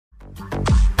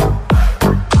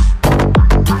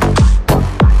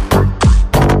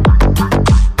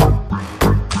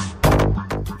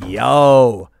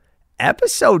Yo,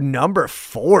 episode number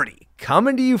 40,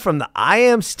 coming to you from the I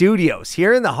Am Studios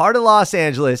here in the heart of Los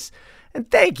Angeles.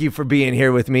 And thank you for being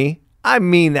here with me. I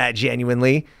mean that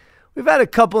genuinely. We've had a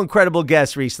couple incredible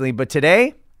guests recently, but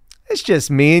today, it's just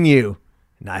me and you.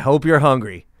 And I hope you're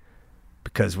hungry,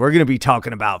 because we're going to be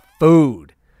talking about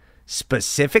food.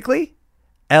 Specifically,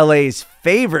 LA's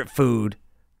favorite food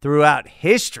throughout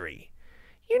history.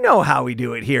 You know how we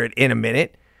do it here at In a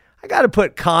Minute. I got to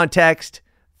put context,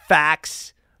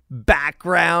 facts,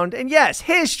 background, and yes,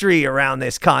 history around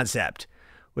this concept,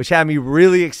 which had me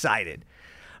really excited.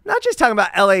 I'm not just talking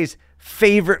about LA's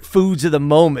favorite foods of the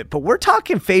moment, but we're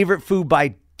talking favorite food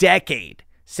by decade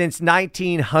since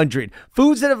 1900.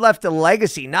 Foods that have left a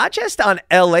legacy, not just on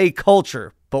LA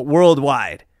culture, but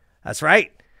worldwide. That's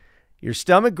right. Your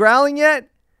stomach growling yet?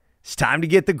 It's time to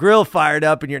get the grill fired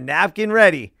up and your napkin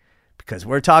ready, because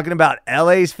we're talking about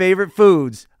LA's favorite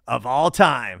foods of all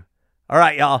time. All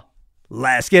right, y'all,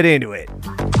 let's get into it.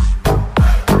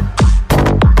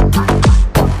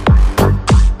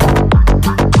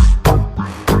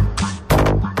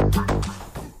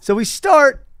 So we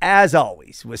start, as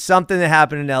always, with something that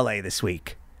happened in LA this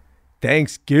week.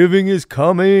 Thanksgiving is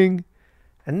coming,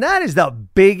 and that is the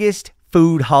biggest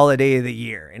food holiday of the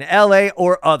year in LA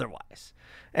or otherwise.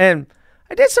 And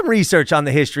I did some research on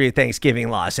the history of Thanksgiving in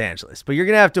Los Angeles, but you're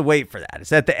going to have to wait for that.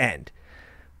 It's at the end.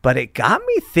 But it got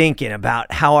me thinking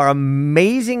about how our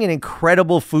amazing and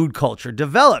incredible food culture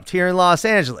developed here in Los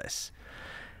Angeles.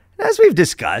 And as we've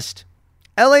discussed,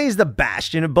 LA is the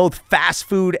bastion of both fast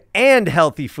food and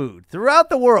healthy food throughout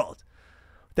the world,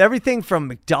 with everything from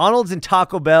McDonald's and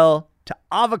Taco Bell to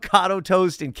avocado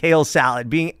toast and kale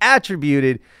salad being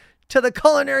attributed to the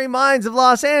culinary minds of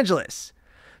Los Angeles.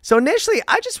 So initially,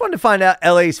 I just wanted to find out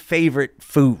LA's favorite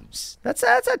foods. That's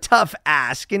a tough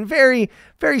ask and very,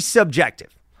 very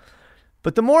subjective.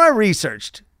 But the more I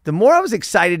researched, the more I was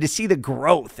excited to see the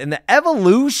growth and the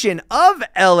evolution of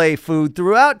LA food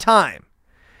throughout time.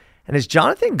 And as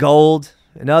Jonathan Gold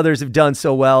and others have done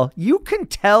so well, you can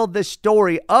tell the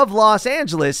story of Los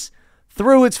Angeles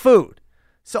through its food.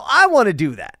 So I want to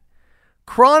do that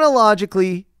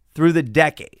chronologically through the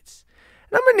decades.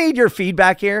 And I'm going to need your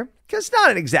feedback here, because it's not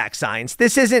an exact science.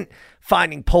 This isn't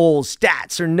finding polls,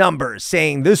 stats, or numbers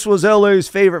saying this was LA's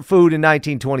favorite food in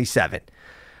 1927.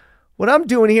 What I'm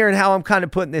doing here and how I'm kind of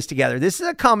putting this together, this is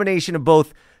a combination of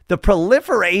both the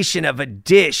proliferation of a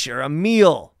dish or a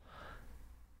meal,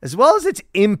 as well as its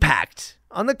impact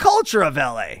on the culture of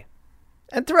LA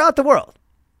and throughout the world.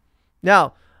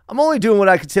 Now, I'm only doing what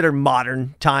I consider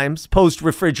modern times,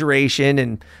 post-refrigeration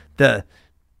and the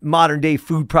modern day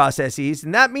food processes,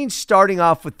 and that means starting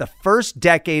off with the first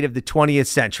decade of the 20th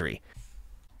century.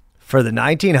 For the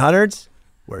 1900s,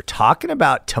 we're talking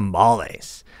about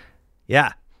tamales.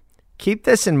 Yeah. Keep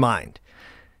this in mind.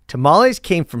 Tamales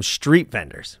came from street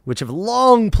vendors, which have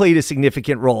long played a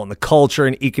significant role in the culture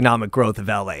and economic growth of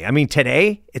LA. I mean,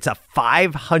 today, it's a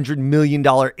 $500 million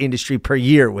industry per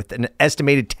year with an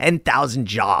estimated 10,000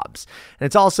 jobs. And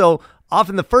it's also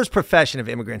often the first profession of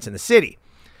immigrants in the city.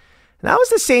 And that was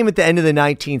the same at the end of the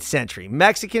 19th century.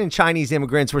 Mexican and Chinese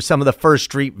immigrants were some of the first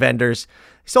street vendors.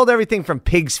 They sold everything from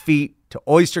pig's feet to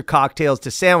oyster cocktails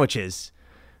to sandwiches.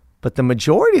 But the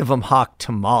majority of them hawked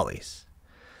tamales.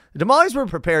 The tamales were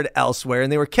prepared elsewhere,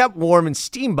 and they were kept warm in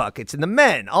steam buckets, and the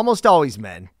men, almost always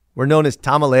men, were known as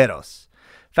tamaleros.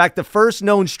 In fact, the first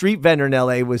known street vendor in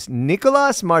LA was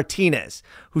Nicolas Martinez,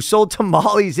 who sold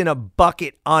tamales in a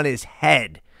bucket on his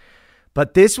head.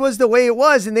 But this was the way it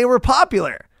was, and they were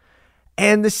popular.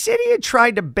 And the city had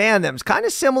tried to ban them. It's kind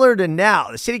of similar to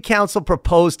now. The city council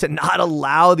proposed to not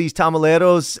allow these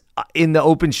tamaleros in the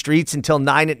open streets until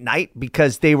 9 at night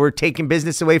because they were taking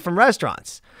business away from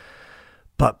restaurants.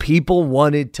 But people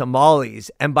wanted tamales.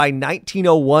 And by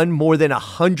 1901, more than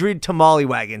 100 tamale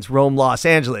wagons roamed Los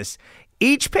Angeles,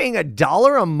 each paying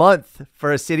 $1 a month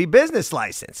for a city business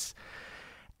license.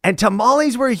 And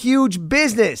tamales were a huge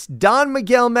business. Don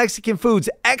Miguel Mexican Foods,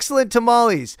 excellent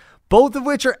tamales, both of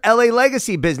which are LA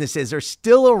legacy businesses, are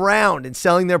still around and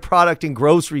selling their product in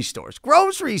grocery stores.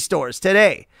 Grocery stores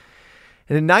today.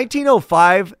 And in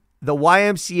 1905, the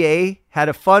YMCA had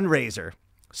a fundraiser.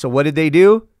 So what did they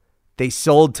do? They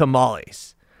sold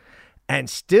tamales. And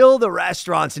still the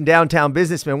restaurants and downtown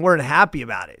businessmen weren't happy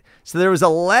about it. So there was a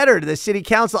letter to the city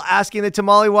council asking the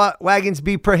tamale wagons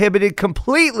be prohibited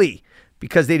completely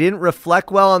because they didn't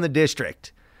reflect well on the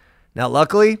district. Now,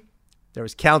 luckily, there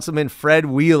was Councilman Fred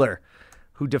Wheeler,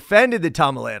 who defended the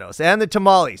tamaleros and the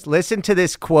tamales. Listen to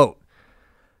this quote.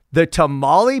 "The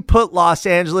tamale put Los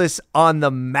Angeles on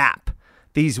the map.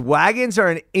 These wagons are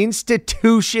an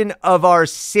institution of our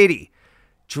city.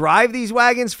 Drive these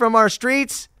wagons from our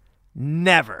streets,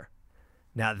 Never.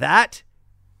 Now that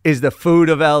is the food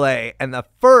of LA and the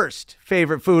first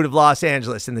favorite food of Los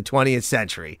Angeles in the 20th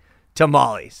century.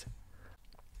 Tamales.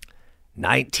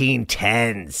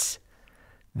 1910s.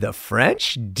 The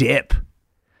French dip.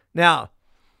 Now,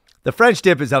 the French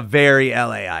dip is a very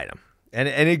LA item. And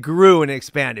it grew and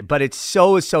expanded, but it's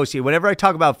so associated. Whenever I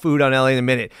talk about food on LA in a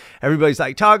minute, everybody's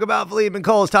like, talk about Philippe and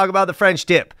Cole's, talk about the French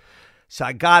dip. So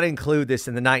I got to include this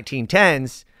in the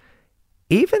 1910s,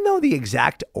 even though the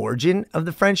exact origin of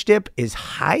the French dip is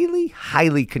highly,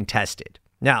 highly contested.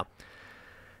 Now,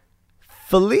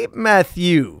 Philippe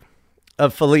Mathieu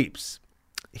of Philippe's,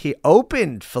 he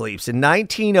opened Philippe's in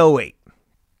 1908.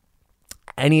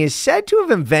 And he is said to have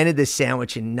invented this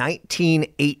sandwich in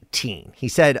 1918. He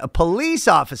said a police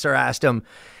officer asked him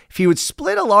if he would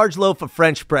split a large loaf of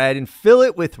French bread and fill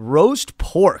it with roast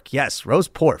pork. Yes,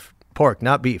 roast pork,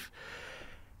 not beef.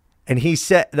 And he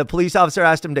said the police officer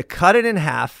asked him to cut it in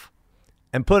half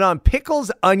and put on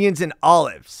pickles, onions, and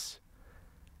olives,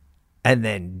 and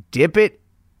then dip it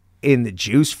in the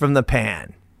juice from the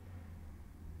pan.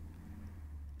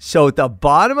 So at the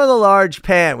bottom of the large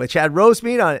pan, which had roast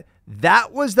meat on it,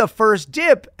 that was the first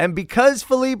dip, and because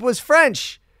Philippe was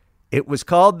French, it was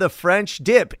called the French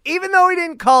dip. Even though he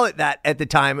didn't call it that at the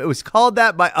time, it was called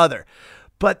that by other.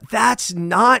 But that's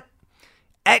not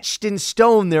etched in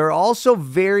stone. There are also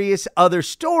various other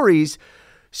stories.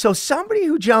 So somebody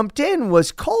who jumped in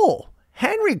was Cole.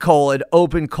 Henry Cole had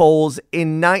opened Cole's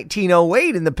in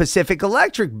 1908 in the Pacific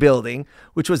Electric building,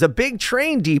 which was a big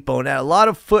train depot and had a lot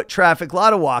of foot traffic, a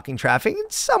lot of walking traffic.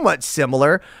 It's somewhat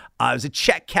similar. It was a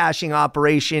check cashing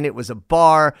operation. It was a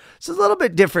bar. So it's a little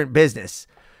bit different business.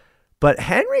 But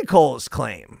Henry Cole's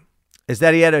claim is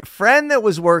that he had a friend that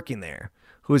was working there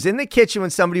who was in the kitchen when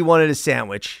somebody wanted a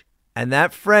sandwich, and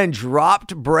that friend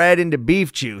dropped bread into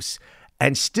beef juice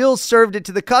and still served it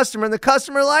to the customer, and the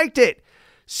customer liked it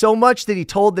so much that he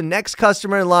told the next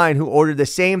customer in line who ordered the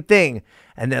same thing,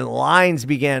 and then lines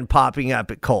began popping up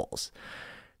at Cole's.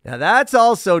 Now, that's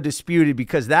also disputed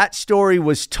because that story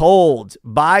was told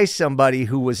by somebody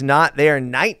who was not there in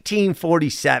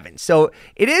 1947. So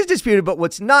it is disputed, but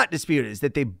what's not disputed is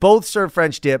that they both serve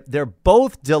French dip. They're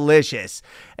both delicious,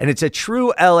 and it's a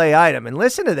true LA item. And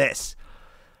listen to this.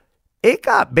 It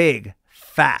got big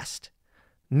fast.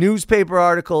 Newspaper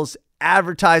articles,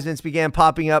 advertisements began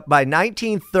popping up by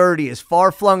 1930 as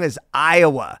far-flung as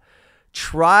Iowa.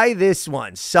 Try this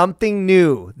one, something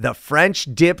new, the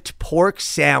French dipped pork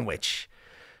sandwich.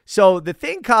 So the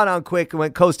thing caught on quick and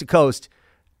went coast to coast.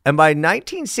 And by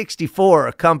 1964,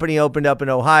 a company opened up in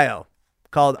Ohio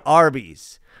called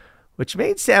Arby's, which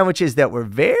made sandwiches that were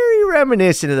very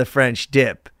reminiscent of the French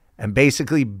dip and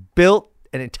basically built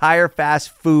an entire fast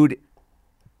food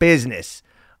business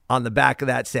on the back of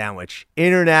that sandwich.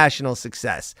 International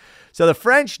success. So the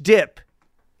French dip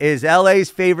is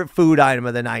LA's favorite food item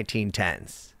of the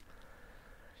 1910s.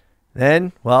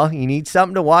 Then, well, you need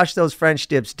something to wash those French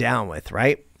dips down with,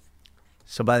 right?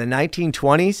 So by the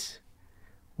 1920s,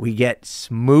 we get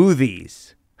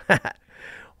smoothies.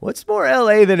 What's more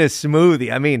LA than a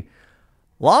smoothie? I mean,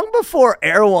 long before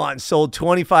Erewhon sold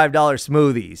 $25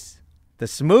 smoothies, the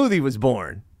smoothie was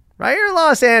born right here in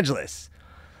Los Angeles.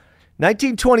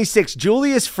 1926,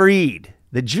 Julius Freed,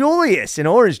 the Julius in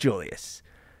Orange Julius,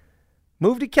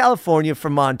 moved to California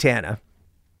from Montana,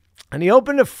 and he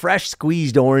opened a fresh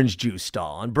squeezed orange juice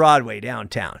stall on Broadway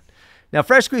downtown. Now,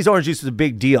 fresh squeezed orange juice was a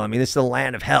big deal. I mean, this is the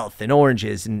land of health and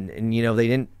oranges, and you know, they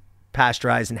didn't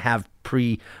pasteurize and have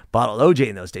pre-bottled OJ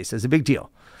in those days, so it's a big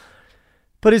deal.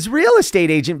 But his real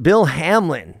estate agent, Bill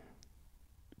Hamlin,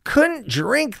 couldn't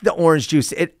drink the orange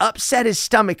juice. It upset his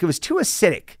stomach. It was too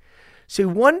acidic. So he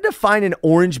wanted to find an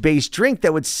orange-based drink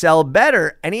that would sell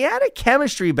better, and he had a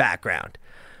chemistry background.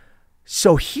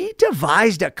 So he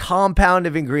devised a compound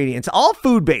of ingredients, all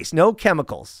food-based, no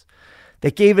chemicals,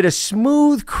 that gave it a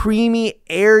smooth, creamy,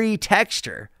 airy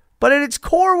texture. But at its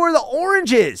core were the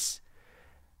oranges.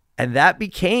 And that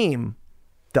became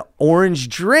the orange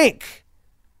drink,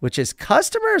 which his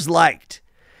customers liked.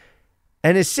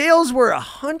 And his sales were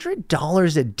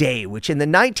 $100 a day, which in the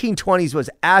 1920s was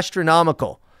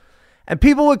astronomical. And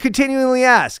people would continually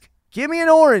ask, "Give me an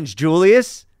orange,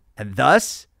 Julius." And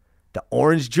thus, the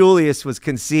Orange Julius was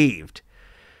conceived.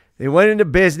 They went into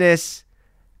business.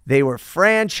 They were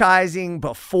franchising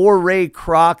before Ray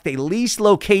Kroc. They leased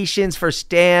locations for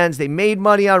stands. They made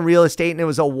money on real estate, and it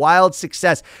was a wild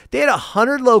success. They had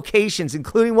 100 locations,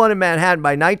 including one in Manhattan,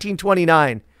 by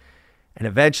 1929, and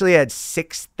eventually had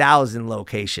 6,000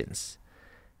 locations.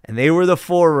 And they were the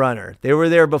forerunner. They were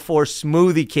there before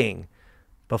Smoothie King,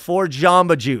 before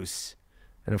Jamba Juice,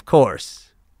 and of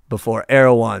course, before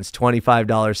Erewhon's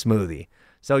 $25 smoothie.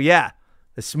 So yeah,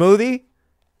 the smoothie,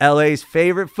 LA's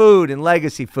favorite food and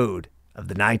legacy food of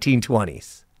the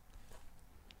 1920s.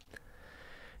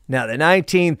 Now, the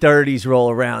 1930s roll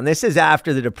around. This is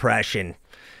after the Depression,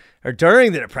 or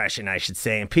during the Depression, I should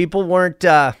say. And people weren't,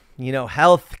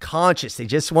 health conscious. They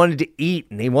just wanted to eat,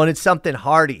 and they wanted something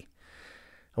hearty.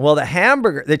 Well, the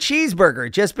cheeseburger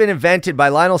had just been invented by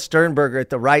Lionel Sternberger at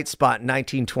the Right Spot in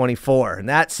 1924, and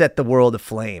that set the world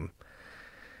aflame.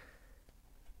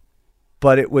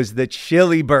 But it was the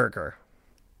chili burger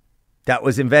that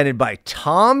was invented by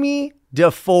Tommy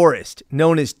DeForest,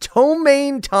 known as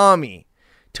Ptomaine Tommy.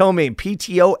 Ptomaine,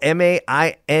 Ptomaine,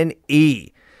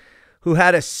 who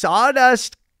had a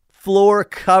sawdust floor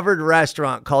covered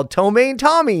restaurant called Ptomaine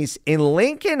Tommy's in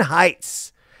Lincoln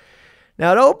Heights.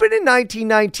 Now, it opened in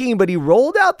 1919, but he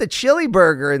rolled out the chili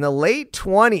burger in the late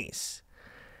 20s.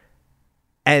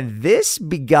 And this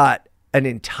begot an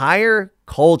entire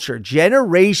culture.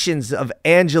 Generations of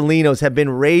Angelenos have been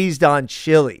raised on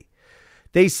chili.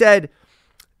 They said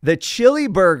the chili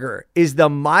burger is the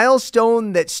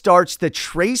milestone that starts the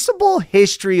traceable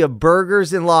history of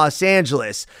burgers in Los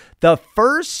Angeles, the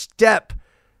first step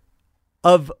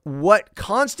of what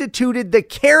constituted the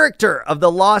character of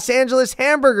the Los Angeles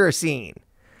hamburger scene.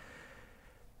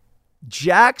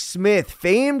 Jack Smith,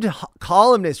 famed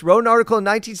columnist, wrote an article in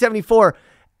 1974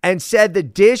 and said the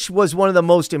dish was one of the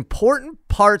most important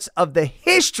parts of the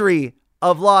history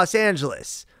of Los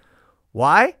Angeles.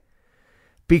 Why?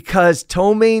 Because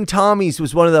Ptomaine Tommy's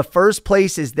was one of the first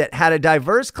places that had a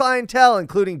diverse clientele,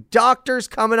 including doctors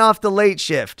coming off the late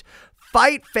shift,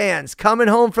 fight fans coming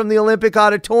home from the Olympic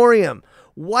Auditorium,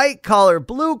 white collar,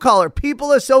 blue collar,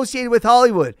 people associated with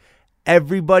Hollywood.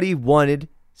 Everybody wanted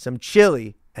some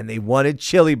chili, and they wanted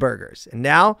chili burgers. And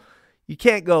now you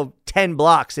can't go 10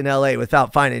 blocks in LA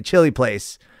without finding a chili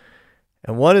place.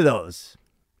 And one of those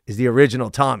is the original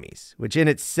Tommy's, which in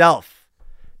itself,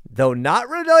 though not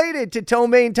related to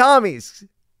Ptomaine Tommy's,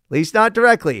 at least not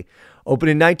directly, opened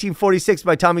in 1946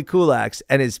 by Tommy Kulaks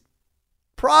and is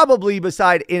probably,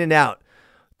 beside In-N-Out,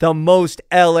 the most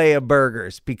LA of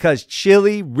burgers, because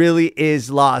chili really is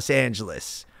Los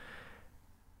Angeles.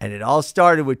 And it all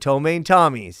started with Ptomaine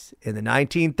Tommy's in the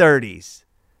 1930s.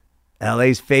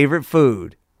 LA's favorite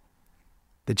food,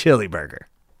 the chili burger.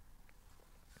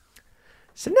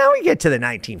 So now we get to the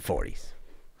 1940s.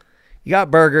 You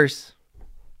got burgers.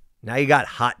 Now you got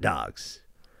hot dogs.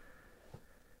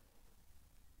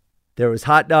 There was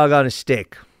hot dog on a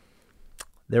stick.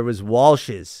 There was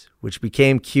Walsh's, which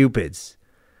became Cupid's.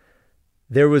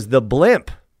 There was the Blimp,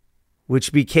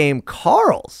 which became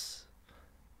Carl's.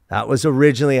 That was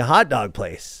originally a hot dog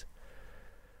place.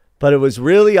 But it was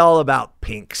really all about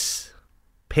Pink's.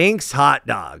 Pink's hot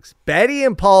dogs. Betty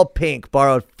and Paul Pink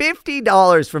borrowed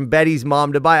 $50 from Betty's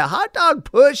mom to buy a hot dog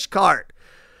push cart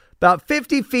about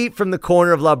 50 feet from the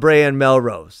corner of La Brea and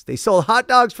Melrose. They sold hot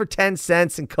dogs for 10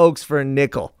 cents and Cokes for a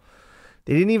nickel.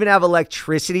 They didn't even have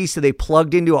electricity, so they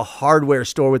plugged into a hardware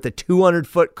store with a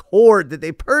 200-foot cord that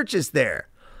they purchased there.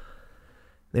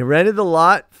 They rented the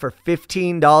lot for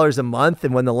 $15 a month,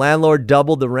 and when the landlord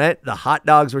doubled the rent, the hot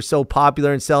dogs were so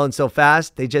popular and selling so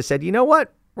fast, they just said, you know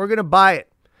what? We're going to buy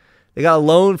it. They got a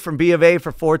loan from B of A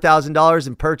for $4,000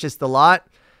 and purchased the lot.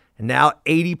 And now,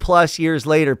 80-plus years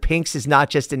later, Pink's is not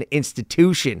just an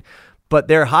institution, but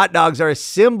their hot dogs are a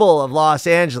symbol of Los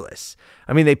Angeles.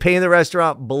 I mean, they painted the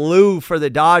restaurant blue for the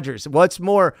Dodgers. What's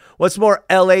more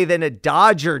LA than a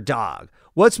Dodger dog?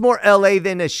 What's more LA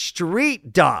than a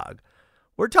street dog?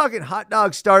 We're talking hot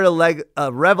dogs start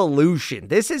a revolution.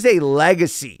 This is a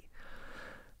legacy.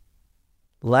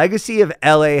 Legacy of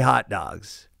LA hot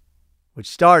dogs, which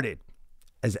started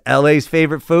as LA's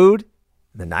favorite food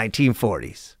in the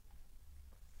 1940s.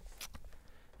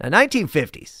 Now,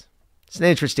 1950s. It's an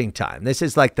interesting time. This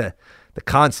is like the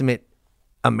consummate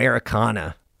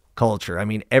Americana culture. I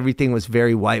mean, everything was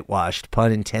very whitewashed,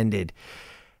 pun intended,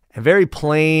 and very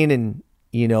plain, and,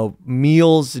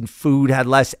 meals and food had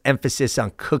less emphasis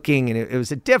on cooking, and it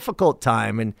was a difficult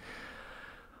time. And,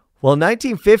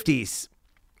 1950s,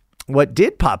 what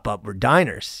did pop up were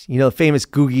diners. The famous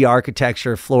Googie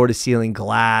architecture, floor-to-ceiling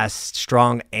glass,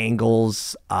 strong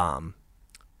angles,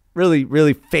 really,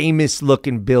 really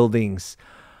famous-looking buildings.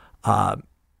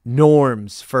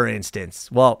 Norms, for instance.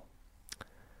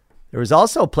 There was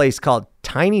also a place called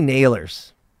Tiny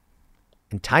Nailers.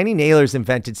 And Tiny Nailers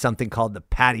invented something called the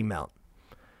patty melt.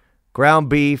 Ground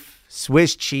beef,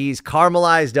 Swiss cheese,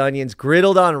 caramelized onions,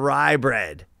 griddled on rye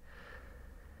bread.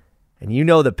 And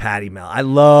the patty melt. I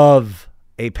love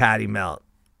a patty melt.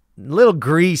 A little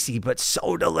greasy, but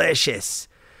so delicious.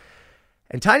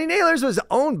 And Tiny Nailers was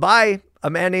owned by a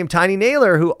man named Tiny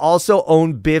Naylor who also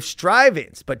owned Biff's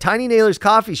Drive-Ins. But Tiny Naylor's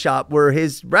coffee shop were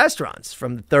his restaurants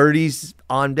from the 30s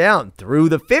on down through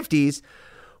the 50s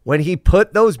when he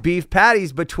put those beef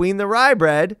patties between the rye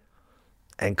bread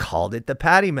and called it the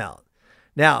Patty Melt.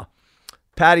 Now,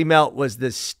 Patty Melt was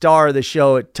the star of the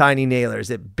show at Tiny Naylor's.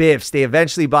 At Biff's, they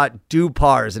eventually bought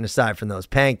Dupars, and aside from those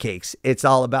pancakes, it's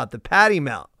all about the Patty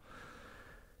Melt.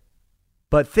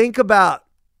 But think about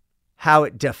how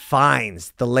it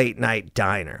defines the late night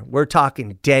diner. We're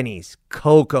talking Denny's,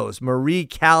 Coco's, Marie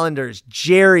Callender's,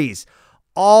 Jerry's,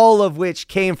 all of which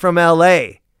came from LA,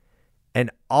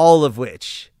 and all of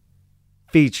which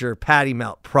feature Patty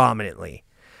Melt prominently.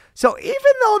 So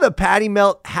even though the Patty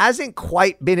Melt hasn't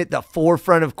quite been at the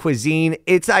forefront of cuisine,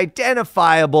 it's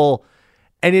identifiable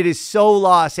and it is so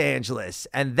Los Angeles.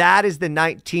 And that is the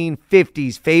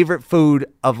 1950s favorite food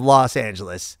of Los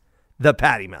Angeles, the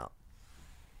Patty Melt.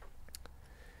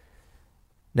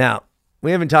 Now,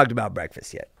 we haven't talked about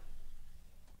breakfast yet.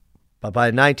 But by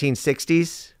the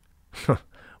 1960s,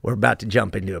 we're about to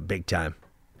jump into it big time.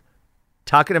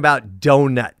 Talking about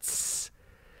donuts.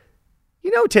 You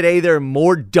know, today there are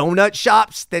more donut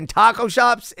shops than taco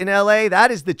shops in LA. That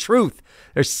is the truth.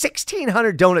 There's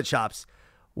 1,600 donut shops,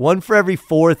 one for every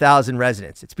 4,000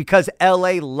 residents. It's because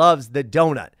LA loves the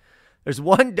donut. There's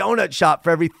one donut shop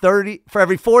for every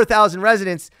 4,000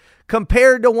 residents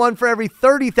compared to one for every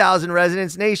 30,000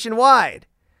 residents nationwide.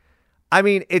 I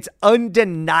mean, it's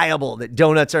undeniable that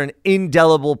donuts are an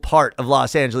indelible part of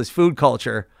Los Angeles food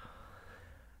culture.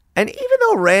 And even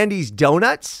though Randy's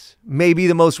Donuts may be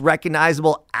the most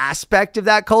recognizable aspect of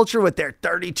that culture with their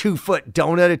 32-foot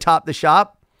donut atop the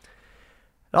shop,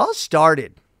 it all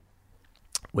started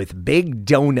with Big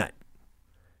Donut.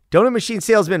 Donut machine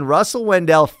salesman Russell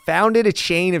Wendell founded a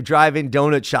chain of drive-in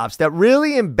donut shops that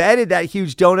really embedded that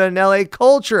huge donut in LA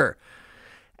culture.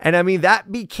 And I mean,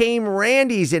 that became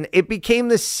Randy's and it became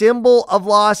the symbol of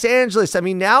Los Angeles. I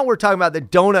mean, now we're talking about the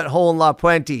donut hole in La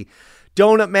Puente,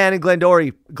 Donut Man in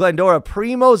Glendora,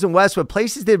 Primo's in Westwood,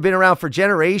 places that have been around for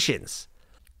generations.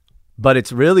 But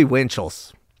it's really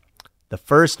Winchell's, the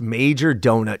first major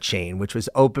donut chain, which was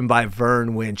opened by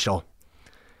Vern Winchell.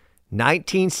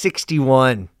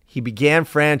 1961, he began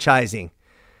franchising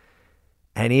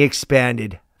and he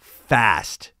expanded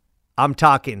fast. I'm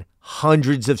talking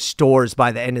hundreds of stores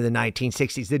by the end of the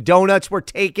 1960s. The donuts were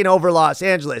taking over Los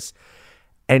Angeles.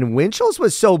 And Winchell's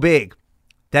was so big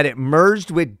that it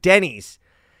merged with Denny's.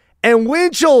 And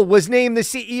Winchell was named the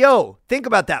CEO. Think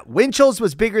about that. Winchell's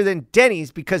was bigger than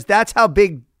Denny's because that's how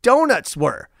big donuts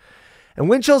were. And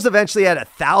Winchell's eventually had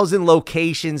 1,000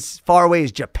 locations far away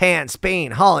as Japan,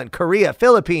 Spain, Holland, Korea,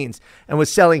 Philippines, and was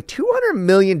selling $200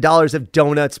 million of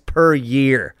donuts per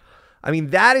year. I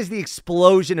mean, that is the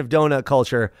explosion of donut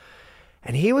culture.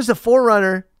 And he was the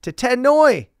forerunner to Ted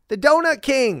Noy, the Donut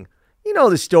King. You know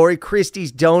the story.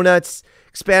 Christie's Donuts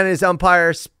expanded his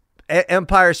empire,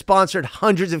 sponsored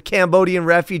hundreds of Cambodian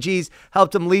refugees,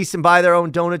 helped them lease and buy their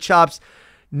own donut shops.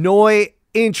 Noy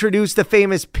introduced the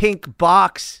famous pink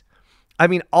box. I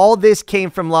mean, all this came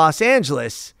from Los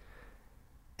Angeles.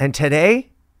 And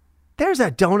today, there's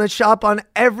a donut shop on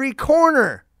every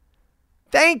corner.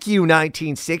 Thank you,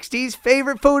 1960s.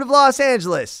 Favorite food of Los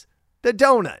Angeles, the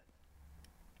donut.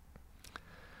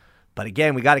 But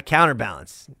again, we got to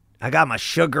counterbalance. I got my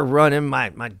sugar running, my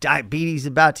diabetes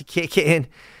about to kick in.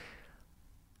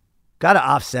 Got to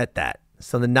offset that.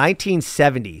 So the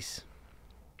 1970s,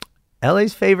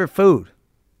 LA's favorite food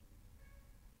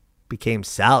became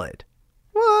salad.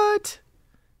 What?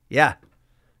 Yeah.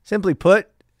 Simply put,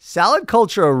 salad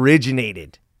culture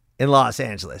originated in Los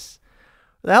Angeles,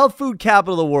 the health food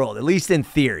capital of the world, at least in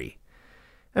theory.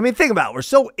 I mean, think about it. We're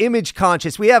so image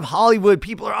conscious. We have Hollywood.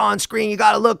 People are on screen. You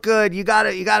got to look good. You got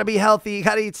to be healthy. You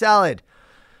got to eat salad.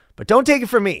 But don't take it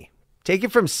from me. Take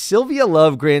it from Sylvia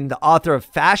Lovegren, the author of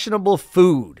Fashionable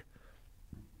Food.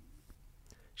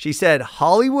 She said,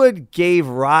 Hollywood gave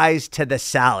rise to the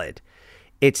salad.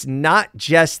 It's not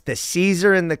just the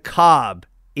Caesar and the Cobb,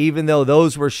 even though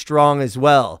those were strong as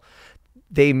well.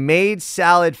 They made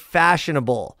salad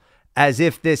fashionable, as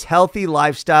if this healthy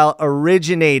lifestyle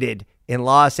originated in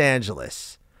Los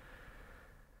Angeles.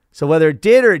 So whether it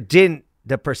did or it didn't,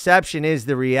 the perception is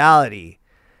the reality.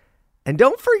 And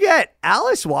don't forget,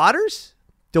 Alice Waters,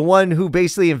 the one who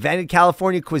basically invented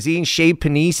California cuisine, Chez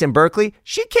Panisse in Berkeley,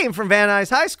 she came from Van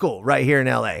Nuys High School right here in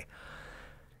LA.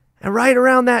 And right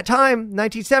around that time,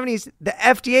 1970s, the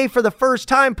FDA for the first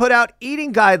time put out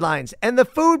eating guidelines and the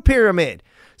food pyramid.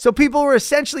 So people were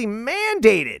essentially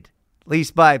mandated, at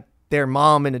least by their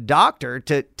mom and a doctor,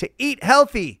 to eat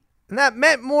healthy. And that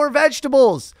meant more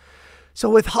vegetables. So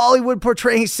with Hollywood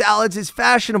portraying salads as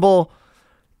fashionable,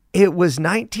 It was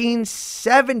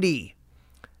 1970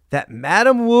 that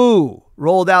Madame Wu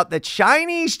rolled out the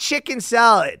Chinese chicken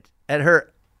salad at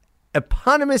her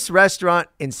eponymous restaurant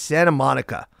in Santa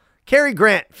Monica. Cary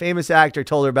Grant, famous actor,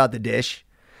 told her about the dish.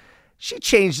 She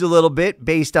changed a little bit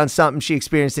based on something she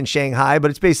experienced in Shanghai, but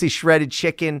it's basically shredded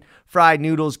chicken, fried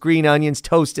noodles, green onions,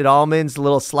 toasted almonds, a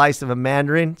little slice of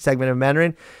a segment of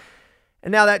mandarin.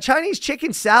 And now that Chinese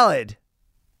chicken salad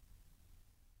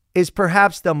is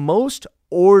perhaps the most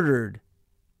ordered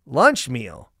lunch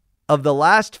meal of the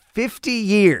last 50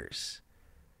 years.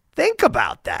 Think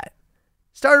about that.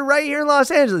 Started right here in Los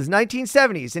Angeles,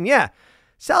 1970s. And yeah,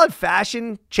 salad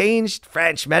fashion changed,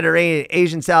 French, Mediterranean,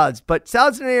 Asian salads, but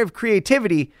salads are an area of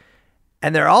creativity,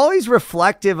 and they're always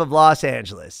reflective of Los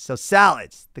Angeles. So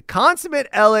salads, the consummate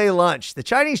LA lunch, the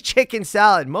Chinese chicken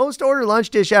salad, most ordered lunch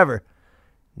dish ever.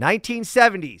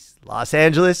 1970s, Los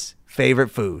Angeles, favorite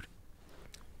food.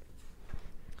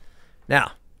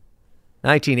 Now,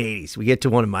 1980s, we get to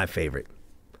one of my favorite.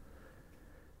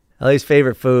 LA's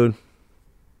favorite food,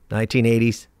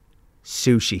 1980s,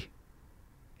 sushi.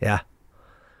 Yeah.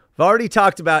 I've already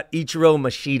talked about Ichiro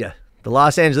Mashita, the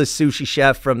Los Angeles sushi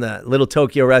chef from the Little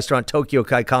Tokyo restaurant, Tokyo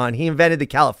Kaikan. He invented the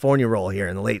California roll here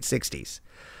in the late 60s.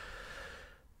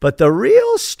 But the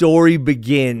real story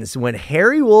begins when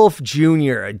Harry Wolf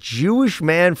Jr., a Jewish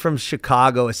man from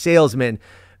Chicago, a salesman,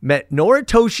 met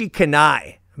Noritoshi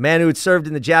Kanai, a man who had served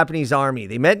in the Japanese army.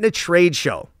 They met in a trade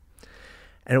show.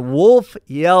 And Wolf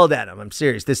yelled at him. I'm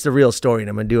serious. This is the real story, and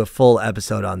I'm going to do a full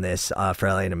episode on this for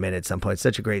LA in a minute at some point. It's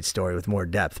such a great story with more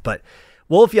depth. But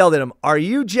Wolf yelled at him, "Are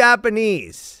you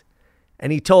Japanese?"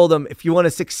 And he told him, if you want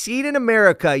to succeed in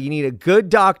America, you need a good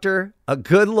doctor, a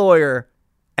good lawyer,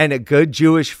 and a good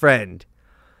Jewish friend.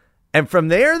 And from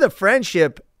there, the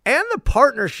friendship and the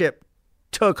partnership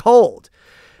took hold.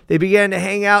 They began to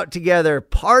hang out together,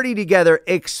 party together,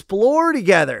 explore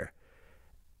together.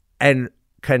 And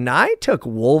Kanai took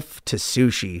Wolf to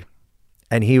sushi,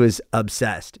 and he was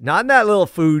obsessed. Not in that little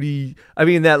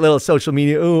that little social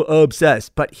media,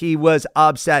 obsessed, but he was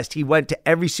obsessed. He went to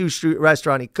every sushi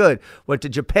restaurant he could, went to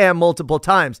Japan multiple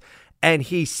times, and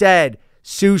he said,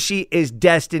 sushi is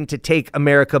destined to take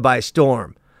America by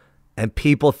storm. And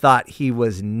people thought he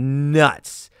was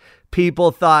nuts.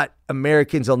 People thought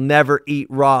Americans will never eat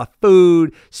raw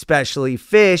food, especially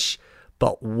fish,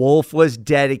 but Wolf was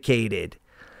dedicated.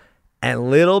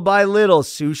 And little by little,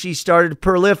 sushi started to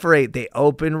proliferate. They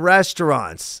opened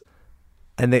restaurants.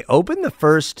 And they opened the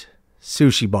first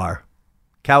sushi bar,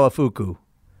 Kawafuku.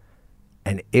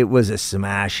 And it was a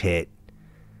smash hit.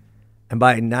 And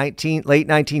by late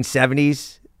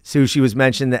 1970s, sushi was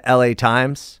mentioned in the LA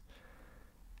Times.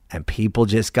 And people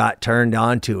just got turned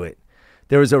on to it.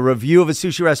 There was a review of a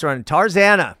sushi restaurant in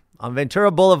Tarzana on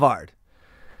Ventura Boulevard,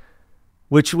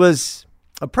 which was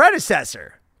a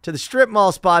predecessor to the strip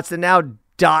mall spots that now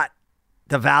dot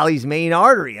the valley's main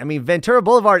artery. I mean, Ventura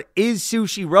Boulevard is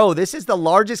Sushi Row. This is the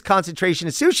largest concentration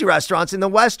of sushi restaurants in the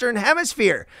Western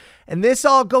Hemisphere. And this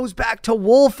all goes back to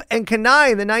Wolf and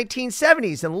Kanai in the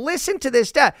 1970s. And listen to this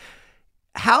stat.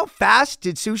 How fast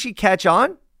did sushi catch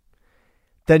on?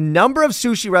 The number of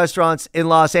sushi restaurants in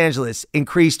Los Angeles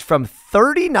increased from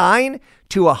 39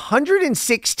 to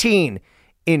 116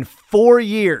 in 4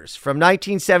 years, from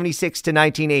 1976 to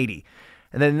 1980.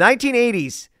 And then the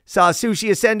 1980s saw sushi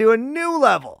ascend to a new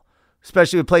level,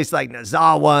 especially with places like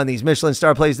Nozawa and these Michelin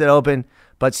star places that opened.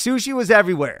 But sushi was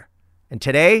everywhere. And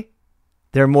today,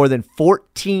 there are more than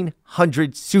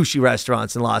 1,400 sushi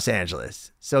restaurants in Los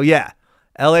Angeles. So yeah,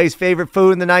 LA's favorite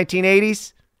food in the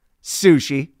 1980s,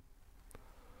 sushi.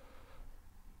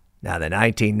 Now the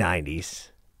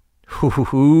 1990s.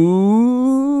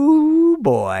 Ooh,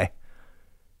 boy.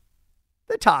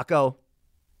 The taco.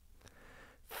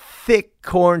 Thick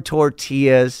corn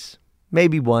tortillas,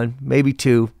 maybe one, maybe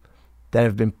two, that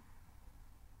have been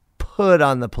put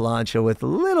on the plancha with a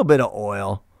little bit of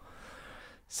oil,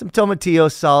 some tomatillo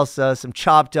salsa, some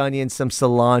chopped onions, some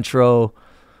cilantro,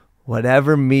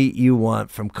 whatever meat you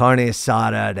want, from carne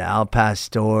asada to al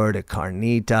pastor to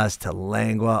carnitas to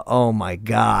lengua. Oh my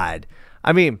God.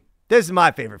 I mean, this is my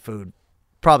favorite food,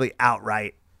 probably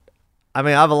outright. I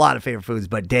mean, I have a lot of favorite foods,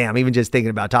 but damn, even just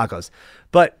thinking about tacos.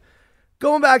 But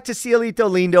going back to Cielito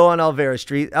Lindo on Alvera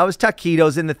Street, that was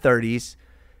taquitos in the 30s.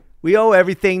 We owe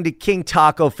everything to King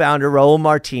Taco founder Raul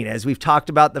Martinez. We've talked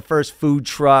about the first food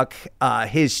truck,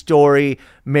 his story,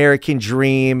 American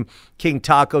dream. King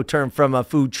Taco turned from a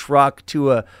food truck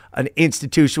to an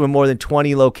institution with more than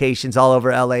 20 locations all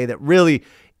over LA that really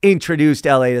introduced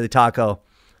LA to the taco.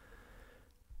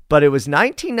 But it was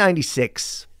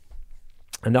 1996,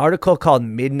 an article called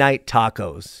Midnight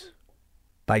Tacos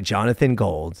by Jonathan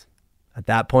Gold. at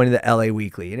that point in the LA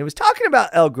Weekly. And it was talking about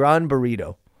El Gran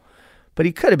Burrito. But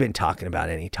he could have been talking about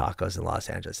any tacos in Los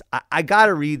Angeles. I got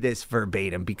to read this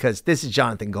verbatim because this is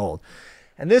Jonathan Gold.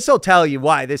 And this will tell you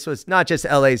why this was not just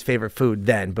LA's favorite food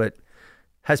then, but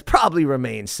has probably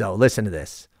remained so. Listen to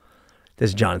this. This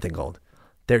is Jonathan Gold.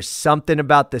 There's something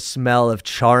about the smell of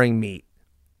charring meat,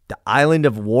 the island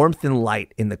of warmth and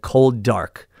light in the cold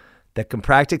dark, that can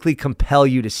practically compel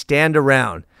you to stand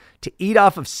around, to eat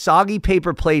off of soggy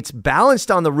paper plates balanced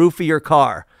on the roof of your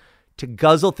car, to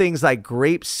guzzle things like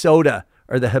grape soda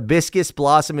or the hibiscus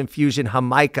blossom infusion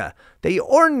Jamaica that you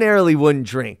ordinarily wouldn't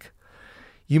drink.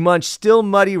 You munch still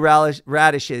muddy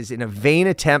radishes in a vain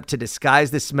attempt to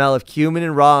disguise the smell of cumin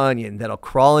and raw onion that'll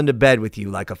crawl into bed with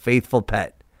you like a faithful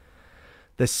pet.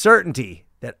 The certainty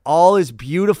that all is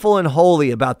beautiful and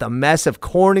holy about the mess of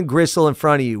corn and gristle in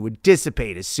front of you would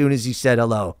dissipate as soon as you said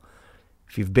hello.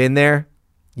 If you've been there,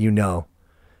 you know.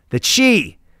 The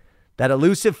chi, that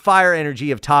elusive fire energy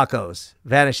of tacos,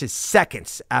 vanishes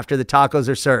seconds after the tacos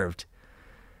are served.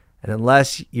 And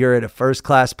unless you're at a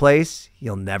first-class place,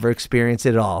 you'll never experience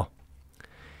it at all.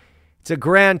 It's a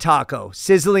grand taco,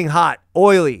 sizzling hot,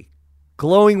 oily,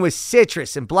 glowing with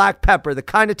citrus and black pepper, the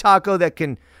kind of taco that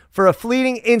can, for a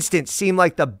fleeting instant, seem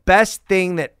like the best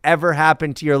thing that ever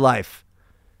happened to your life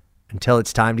until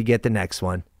it's time to get the next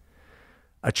one.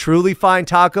 A truly fine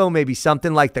taco may be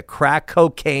something like the crack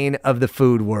cocaine of the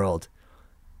food world.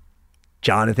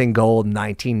 Jonathan Gold,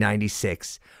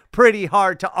 1996. Pretty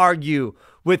hard to argue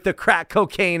with the crack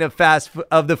cocaine of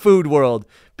the food world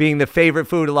being the favorite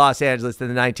food of Los Angeles in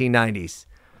the 1990s.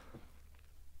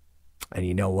 And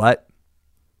you know what?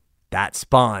 That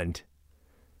spawned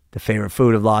the favorite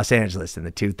food of Los Angeles in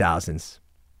the 2000s.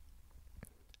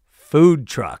 Food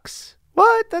trucks.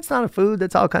 What? That's not a food.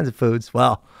 That's all kinds of foods.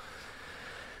 Well,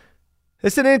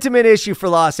 it's an intimate issue for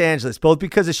Los Angeles, both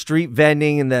because of street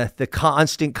vending and the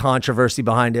constant controversy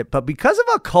behind it, but because of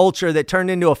a culture that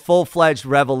turned into a full-fledged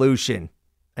revolution.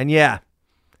 And yeah,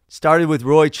 started with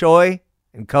Roy Choi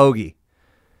and Kogi.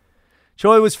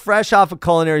 Choi was fresh off of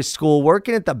culinary school,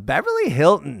 working at the Beverly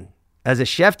Hilton as a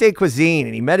chef de cuisine,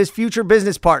 and he met his future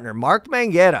business partner, Mark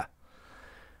Manguera,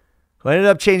 who ended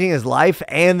up changing his life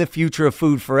and the future of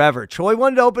food forever. Choi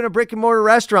wanted to open a brick-and-mortar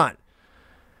restaurant,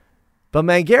 but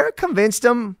Manguera convinced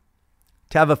him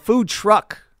to have a food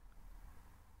truck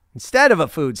instead of a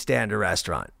food stand or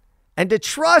restaurant, and to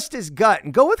trust his gut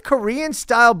and go with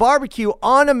Korean-style barbecue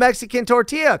on a Mexican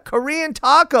tortilla, Korean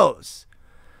tacos.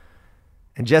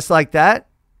 And just like that,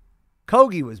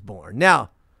 Kogi was born.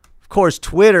 Now, of course,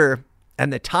 Twitter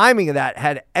and the timing of that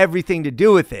had everything to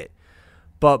do with it.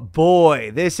 But boy,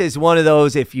 this is one of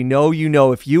those, if you know, you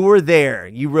know. If you were there,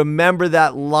 you remember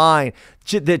that line,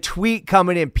 the tweet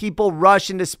coming in, people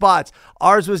rushing to spots.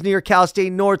 Ours was near Cal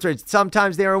State Northridge.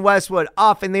 Sometimes they were in Westwood.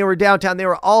 Often they were downtown. They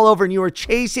were all over, and you were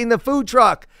chasing the food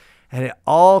truck. And it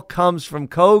all comes from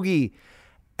Kogi.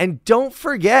 And don't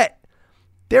forget,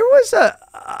 there was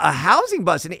a housing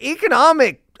bust, an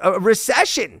economic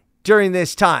recession during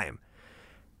this time.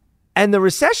 And the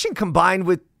recession combined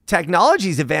with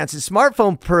technology's advances,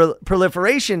 smartphone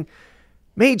proliferation,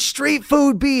 made street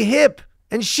food be hip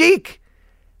and chic.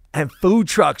 And food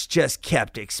trucks just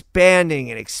kept expanding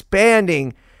and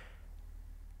expanding.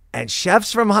 And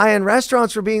chefs from high-end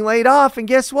restaurants were being laid off. And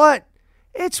guess what?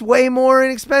 It's way more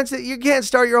inexpensive. You can't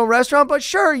start your own restaurant, but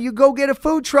sure, you go get a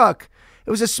food truck.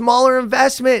 It was a smaller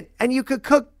investment, and you could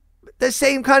cook the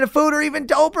same kind of food or even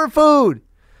doper food.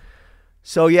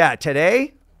 So yeah,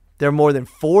 today, there are more than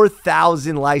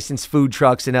 4,000 licensed food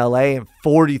trucks in LA and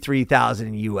 43,000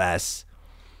 in the US.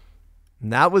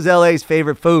 And that was LA's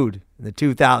favorite food in the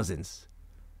 2000s,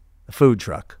 the food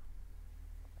truck.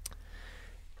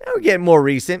 Now we're getting more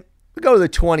recent. We go to the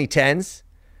 2010s.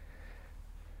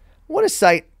 I want to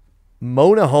cite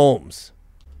Mona Holmes,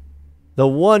 the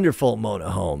wonderful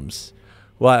Mona Holmes,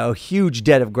 who I owe a huge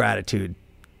debt of gratitude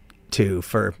to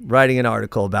for writing an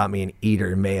article about me in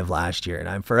Eater in May of last year. And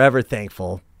I'm forever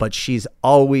thankful, but she's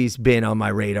always been on my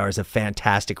radar as a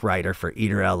fantastic writer for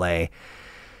Eater LA.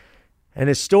 And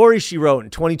a story she wrote in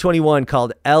 2021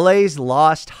 called LA's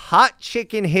Lost Hot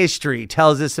Chicken History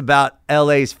tells us about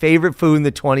LA's favorite food in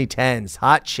the 2010s,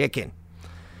 hot chicken.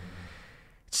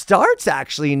 It starts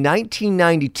actually in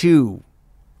 1992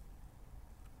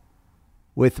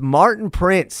 with Martin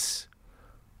Prince,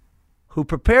 who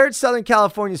prepared Southern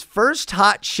California's first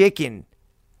hot chicken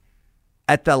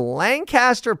at the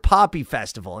Lancaster Poppy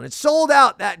Festival. And it sold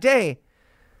out that day,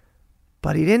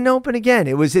 but he didn't open again.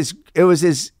 He was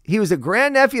the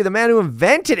grandnephew of the man who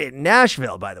invented it in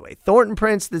Nashville, by the way, Thornton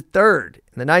Prince III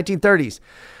in the 1930s.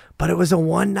 But it was a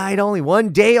one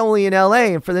day only in LA.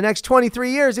 And for the next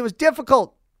 23 years, it was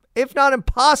difficult if not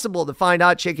impossible, to find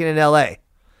hot chicken in LA.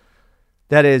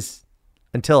 That is,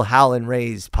 until Howlin'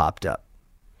 Ray's popped up.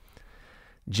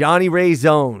 Johnny Ray's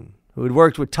Own, who had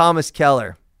worked with Thomas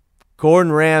Keller,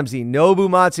 Gordon Ramsay, Nobu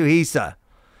Matsuhisa,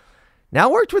 now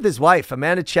worked with his wife,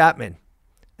 Amanda Chapman.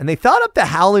 And they thought up the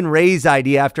Howlin' Ray's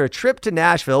idea after a trip to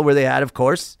Nashville where they had, of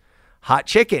course, hot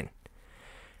chicken.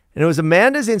 And it was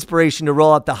Amanda's inspiration to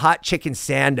roll out the hot chicken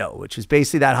sando, which was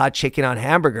basically that hot chicken on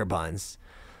hamburger buns.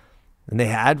 And they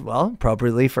had, well,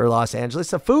 appropriately for Los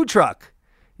Angeles, a food truck.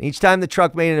 And each time the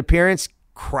truck made an appearance,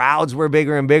 crowds were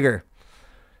bigger and bigger.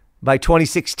 By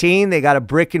 2016, they got a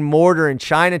brick and mortar in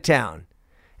Chinatown.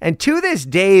 And to this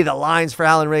day, the lines for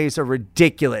Howlin' Ray's are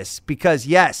ridiculous because,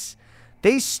 yes,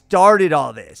 they started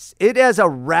all this. It has a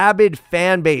rabid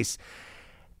fan base.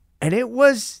 And it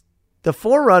was the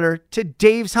forerunner to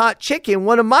Dave's Hot Chicken,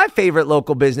 one of my favorite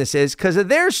local businesses, because of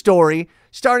their story,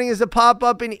 starting as a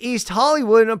pop-up in East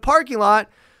Hollywood in a parking lot,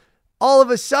 all of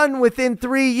a sudden, within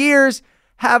 3 years,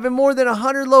 having more than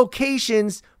 100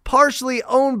 locations, partially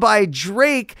owned by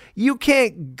Drake. You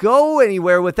can't go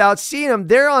anywhere without seeing them.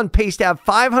 They're on pace to have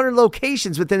 500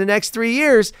 locations within the next 3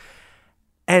 years.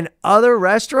 And other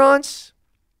restaurants,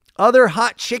 other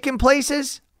hot chicken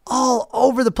places, all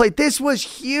over the place. This was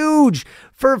huge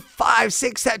for 5,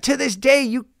 6, 7. To this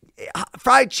day,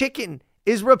 fried chicken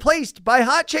is replaced by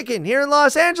hot chicken here in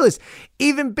Los Angeles.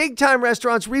 Even big time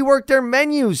restaurants rework their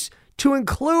menus to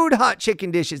include hot chicken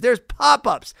dishes. There's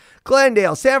pop-ups,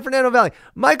 Glendale, San Fernando Valley.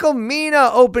 Michael Mina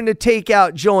opened a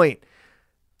takeout joint.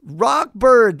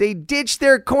 Rockbird, they ditched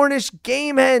their Cornish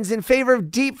game hens in favor of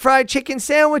deep fried chicken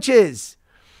sandwiches.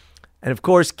 And of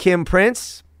course, Kim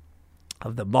Prince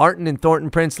of the Martin and Thornton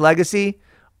Prince legacy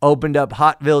opened up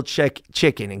Hotville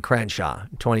Chicken in Crenshaw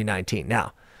in 2019.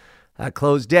 Now, that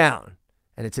closed down,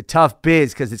 and it's a tough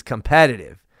biz because it's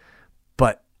competitive.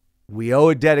 But we owe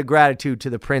a debt of gratitude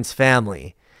to the Prince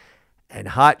family. And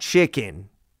hot chicken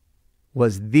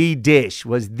was the dish,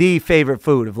 was the favorite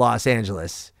food of Los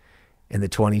Angeles in the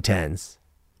 2010s.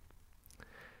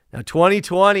 Now,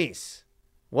 2020s.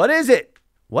 What is it?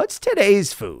 What's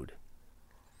today's food?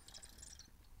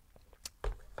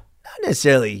 Not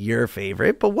necessarily your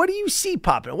favorite, but what do you see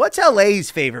popping? What's LA's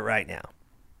favorite right now?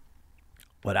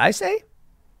 What I say?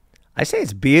 I say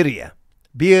it's birria.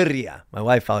 Birria. My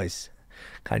wife always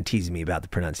kind of teases me about the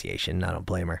pronunciation. I don't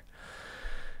blame her.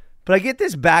 But I get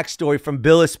this backstory from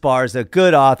Bill Esparza, a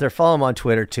good author. Follow him on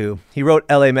Twitter too. He wrote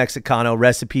LA Mexicano,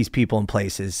 Recipes, People, and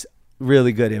Places.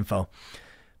 Really good info.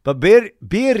 But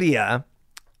birria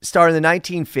started in the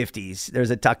 1950s.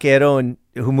 There's a taquero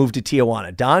who moved to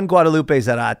Tijuana, Don Guadalupe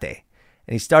Zarate.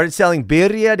 And he started selling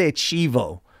birria de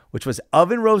chivo, which was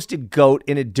oven-roasted goat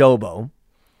in adobo.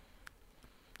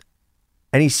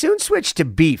 And he soon switched to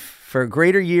beef for a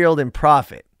greater yield and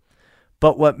profit.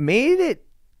 But what made it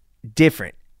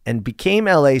different and became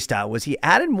LA style was he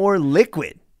added more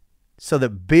liquid so the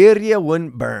birria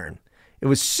wouldn't burn. It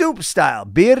was soup style,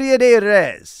 birria de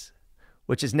res,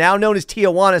 which is now known as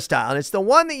Tijuana style. And it's the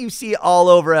one that you see all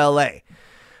over LA.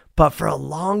 But for a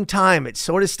long time, it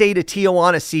sort of stayed a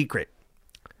Tijuana secret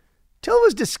till it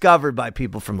was discovered by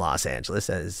people from Los Angeles,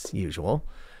 as usual.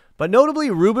 But notably,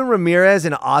 Ruben Ramirez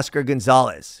and Oscar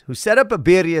Gonzalez, who set up a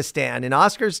birria stand in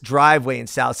Oscar's driveway in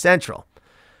South Central.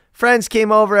 Friends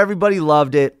came over, everybody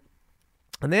loved it.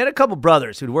 And they had a couple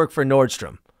brothers who'd worked for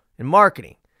Nordstrom in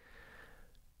marketing.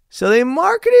 So they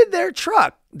marketed their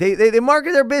truck. They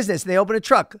marketed their business, and they opened a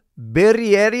truck,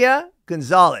 Birreria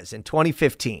Gonzalez, in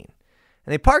 2015.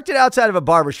 And they parked it outside of a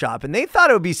barbershop, and they thought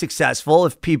it would be successful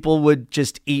if people would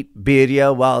just eat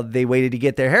birria while they waited to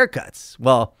get their haircuts.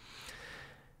 Well,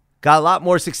 got a lot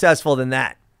more successful than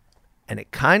that. And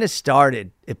it kind of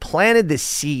planted the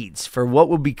seeds for what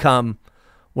would become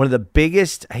one of the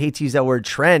biggest, I hate to use that word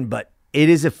trend, but it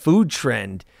is a food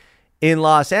trend in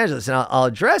Los Angeles. And I'll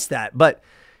address that. But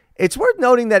it's worth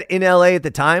noting that in LA at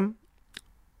the time,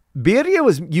 birria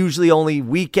was usually only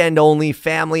weekend only,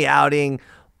 family outing.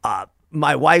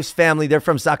 My wife's family, they're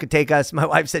from Zacatecas. My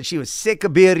wife said she was sick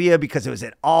of birria because it was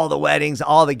at all the weddings,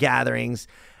 all the gatherings.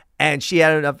 And she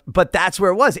had enough, but that's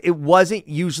where it was. It wasn't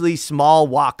usually small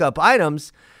walk-up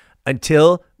items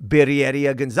until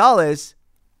Birreria Gonzalez.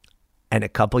 And a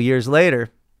couple years later,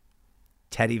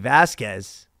 Teddy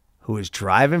Vasquez, who was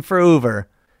driving for Uber,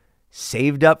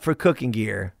 saved up for cooking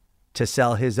gear to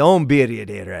sell his own birria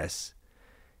de res.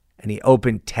 And he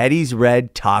opened Teddy's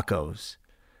Red Tacos.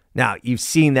 Now, you've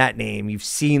seen that name. You've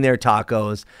seen their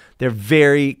tacos. They're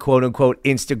very, quote-unquote,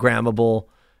 Instagrammable,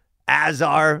 as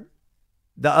are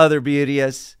the other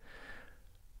birrias.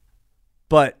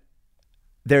 But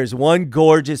there's one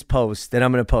gorgeous post that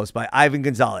I'm going to post by Ivan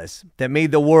Gonzalez that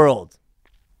made the world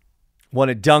want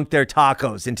to dunk their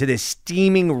tacos into this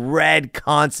steaming red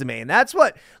consomme. And that's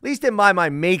what, at least in my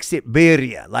mind, makes it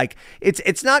birria. Like,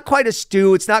 it's not quite a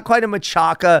stew. It's not quite a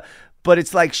machaca, but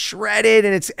it's like shredded,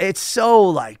 and it's so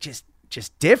like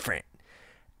just different.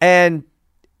 And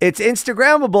it's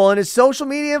Instagrammable, and as social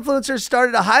media influencers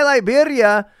started to highlight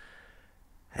birria,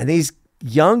 and these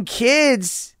young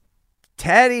kids,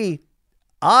 Teddy,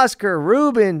 Oscar,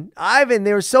 Ruben, Ivan,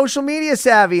 they were social media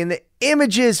savvy, and the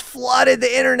images flooded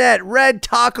the internet. Red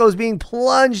tacos being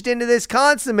plunged into this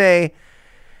consomme.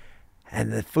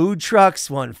 And the food trucks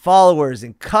won followers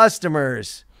and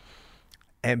customers.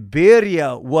 And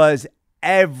birria was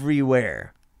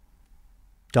everywhere.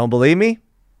 Don't believe me?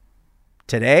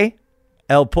 Today,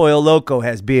 El Pollo Loco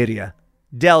has birria.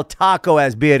 Del Taco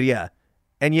has birria.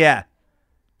 And yeah,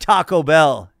 Taco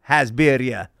Bell has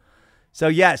birria. So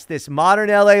yes, this modern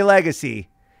LA legacy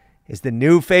is the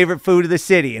new favorite food of the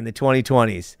city in the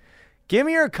 2020s. Give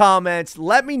me your comments.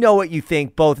 Let me know what you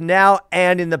think, both now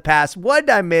and in the past. What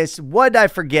did I miss? What did I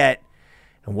forget?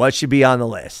 And what should be on the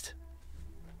list?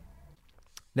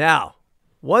 Now,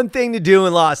 one thing to do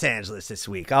in Los Angeles this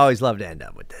week. I always love to end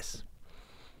up with this.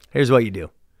 Here's what you do.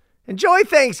 Enjoy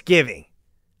Thanksgiving,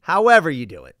 however you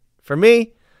do it. For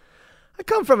me, I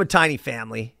come from a tiny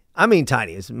family. I mean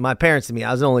tiny. It's my parents and me.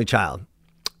 I was the only child.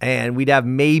 And we'd have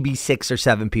maybe 6 or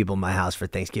 7 people in my house for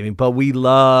Thanksgiving. But we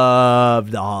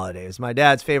loved the holiday. It was my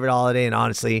dad's favorite holiday. And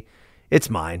honestly, it's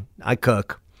mine. I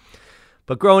cook.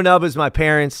 But growing up, it was my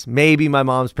parents, maybe my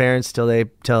mom's parents till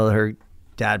her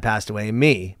dad passed away, and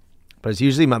me. But it's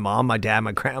usually my mom, my dad,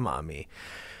 my grandma, and me.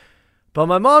 But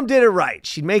my mom did it right.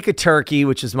 She'd make a turkey,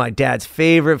 which is my dad's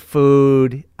favorite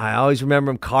food. I always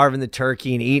remember him carving the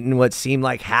turkey and eating what seemed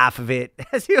like half of it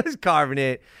as he was carving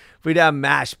it. We'd have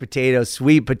mashed potatoes,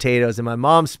 sweet potatoes, and my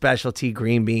mom's specialty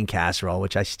green bean casserole,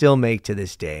 which I still make to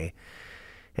this day.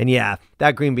 And yeah,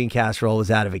 that green bean casserole was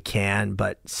out of a can,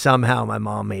 but somehow my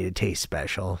mom made it taste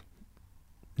special.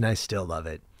 And I still love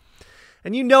it.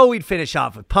 And you know we'd finish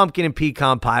off with pumpkin and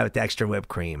pecan pie with extra whipped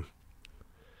cream.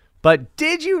 But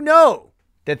did you know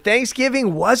that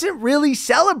Thanksgiving wasn't really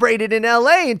celebrated in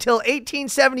LA until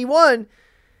 1871?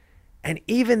 And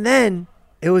even then,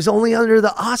 it was only under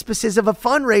the auspices of a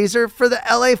fundraiser for the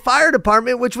LA Fire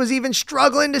Department, which was even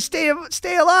struggling to stay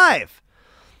alive.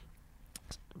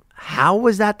 How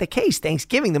was that the case?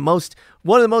 Thanksgiving,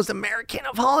 one of the most American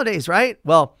of holidays, right?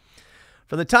 Well,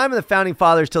 from the time of the Founding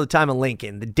Fathers till the time of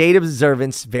Lincoln, the date of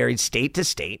observance varied state to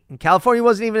state. And California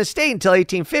wasn't even a state until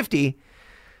 1850.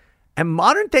 And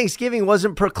modern Thanksgiving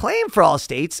wasn't proclaimed for all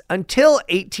states until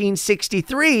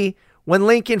 1863, when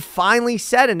Lincoln finally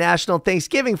set a national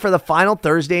Thanksgiving for the final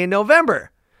Thursday in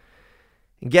November.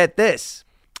 And get this,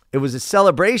 it was a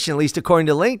celebration, at least according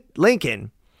to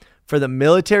Lincoln, for the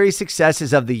military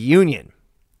successes of the Union,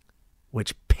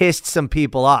 which pissed some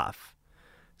people off,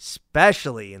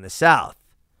 especially in the South,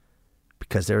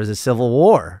 because there was a Civil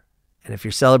War. And if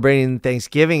you're celebrating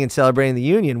Thanksgiving and celebrating the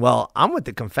Union, well, I'm with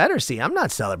the Confederacy. I'm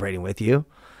not celebrating with you.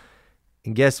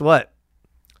 And guess what?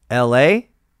 LA?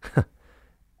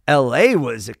 LA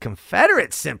was a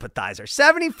Confederate sympathizer.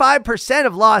 75%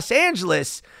 of Los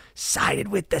Angeles sided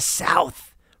with the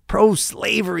South.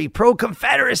 Pro-slavery,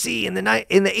 pro-Confederacy in the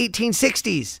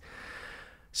 1860s.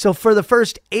 So for the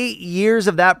first 8 years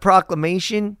of that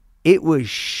proclamation, it was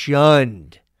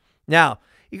shunned. Now,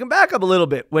 you can back up a little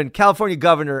bit. When California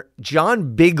Governor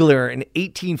John Bigler in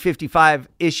 1855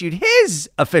 issued his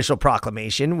official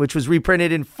proclamation, which was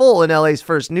reprinted in full in LA's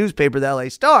first newspaper, the LA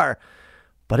Star,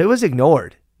 but it was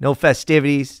ignored. No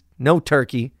festivities, no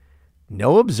turkey,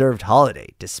 no observed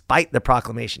holiday, despite the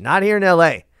proclamation. Not here in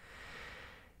LA.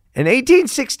 In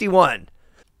 1861,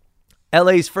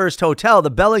 LA's first hotel,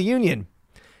 the Bella Union,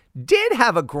 did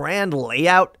have a grand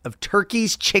layout of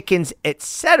turkeys, chickens,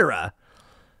 etc.,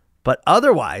 but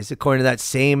otherwise, according to that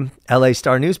same LA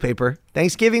Star newspaper,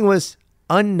 Thanksgiving was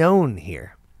unknown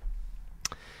here.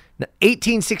 Now,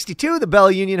 1862, the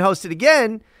Bella Union hosted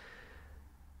again,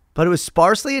 but it was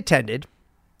sparsely attended.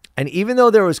 And even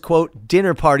though there was, quote,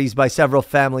 dinner parties by several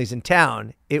families in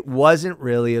town, it wasn't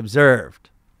really observed.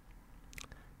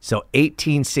 So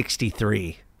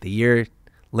 1863, the year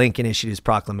Lincoln issued his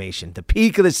proclamation, the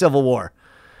peak of the Civil War.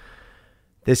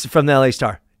 This is from the LA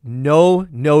Star. No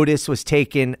notice was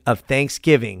taken of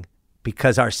Thanksgiving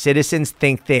because our citizens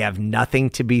think they have nothing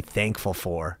to be thankful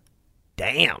for.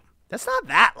 Damn, that's not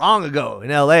that long ago in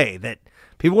LA that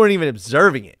people weren't even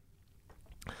observing it.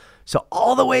 So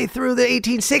all the way through the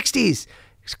 1860s,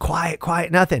 it's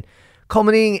quiet, nothing.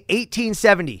 Culminating in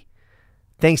 1870,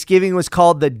 Thanksgiving was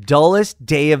called the dullest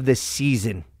day of the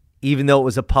season, even though it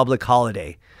was a public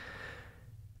holiday.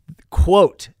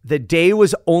 Quote, the day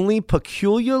was only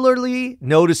peculiarly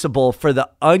noticeable for the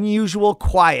unusual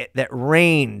quiet that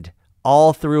reigned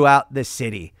all throughout the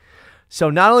city. So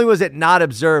not only was it not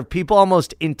observed, people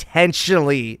almost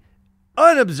intentionally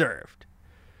unobserved.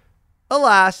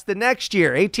 Alas, the next year,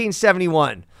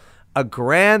 1871, a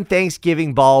grand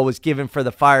Thanksgiving ball was given for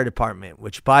the fire department,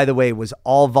 which, by the way, was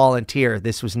all volunteer.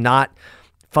 This was not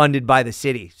funded by the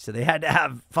city. So they had to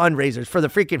have fundraisers for the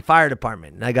freaking fire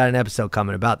department. And I got an episode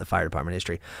coming about the fire department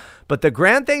history. But the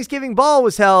grand Thanksgiving ball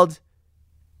was held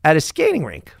at a skating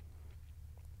rink.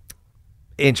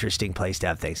 Interesting place to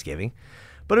have Thanksgiving.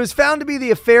 But it was found to be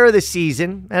the affair of the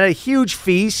season, and a huge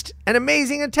feast and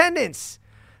amazing attendance.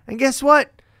 And guess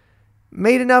what?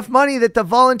 Made enough money that the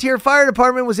volunteer fire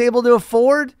department was able to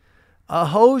afford a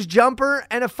hose jumper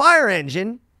and a fire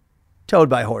engine, towed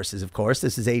by horses, of course.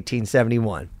 This is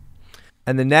 1871.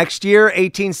 And the next year,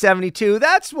 1872,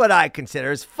 that's what I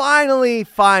consider is finally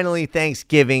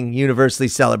Thanksgiving universally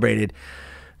celebrated.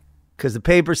 Because the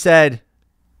paper said,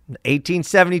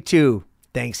 1872,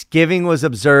 Thanksgiving was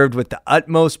observed with the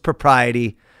utmost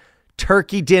propriety.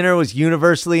 Turkey dinner was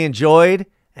universally enjoyed,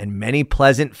 and many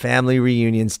pleasant family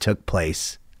reunions took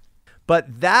place.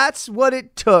 But that's what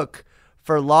it took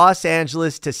for Los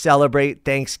Angeles to celebrate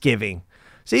Thanksgiving.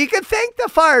 So you can thank the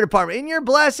fire department in your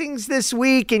blessings this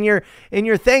week, in your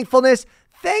thankfulness.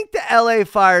 Thank the LA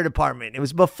Fire Department. It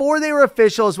was before they were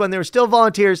officials, when they were still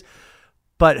volunteers.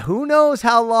 But who knows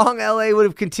how long LA would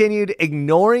have continued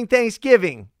ignoring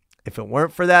Thanksgiving if it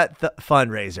weren't for that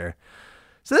fundraiser.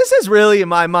 So this is really, in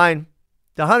my mind,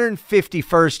 the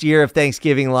 151st year of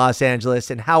Thanksgiving in Los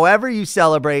Angeles. And however you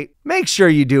celebrate, make sure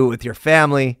you do it with your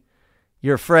family,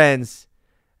 your friends,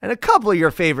 and a couple of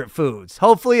your favorite foods.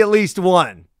 Hopefully at least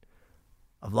one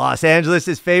of Los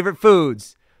Angeles' favorite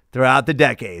foods throughout the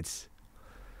decades.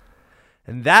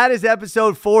 And that is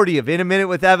episode 40 of In a Minute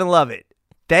with Evan Lovett.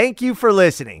 Thank you for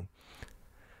listening.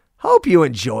 Hope you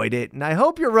enjoyed it, and I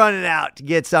hope you're running out to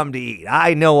get something to eat.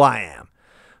 I know I am.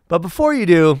 But before you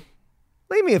do,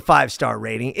 leave me a 5-star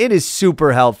rating. It is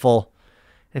super helpful.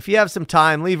 If you have some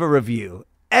time, leave a review.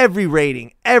 Every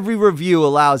rating, every review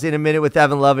allows In a Minute with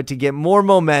Evan Lovett to get more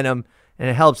momentum, and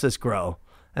it helps us grow.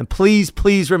 And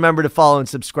please remember to follow and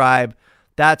subscribe.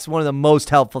 That's one of the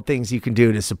most helpful things you can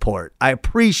do to support. I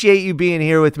appreciate you being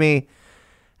here with me.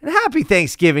 And happy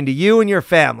Thanksgiving to you and your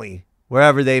family,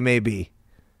 wherever they may be.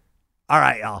 All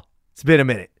right, y'all. It's been a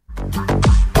minute.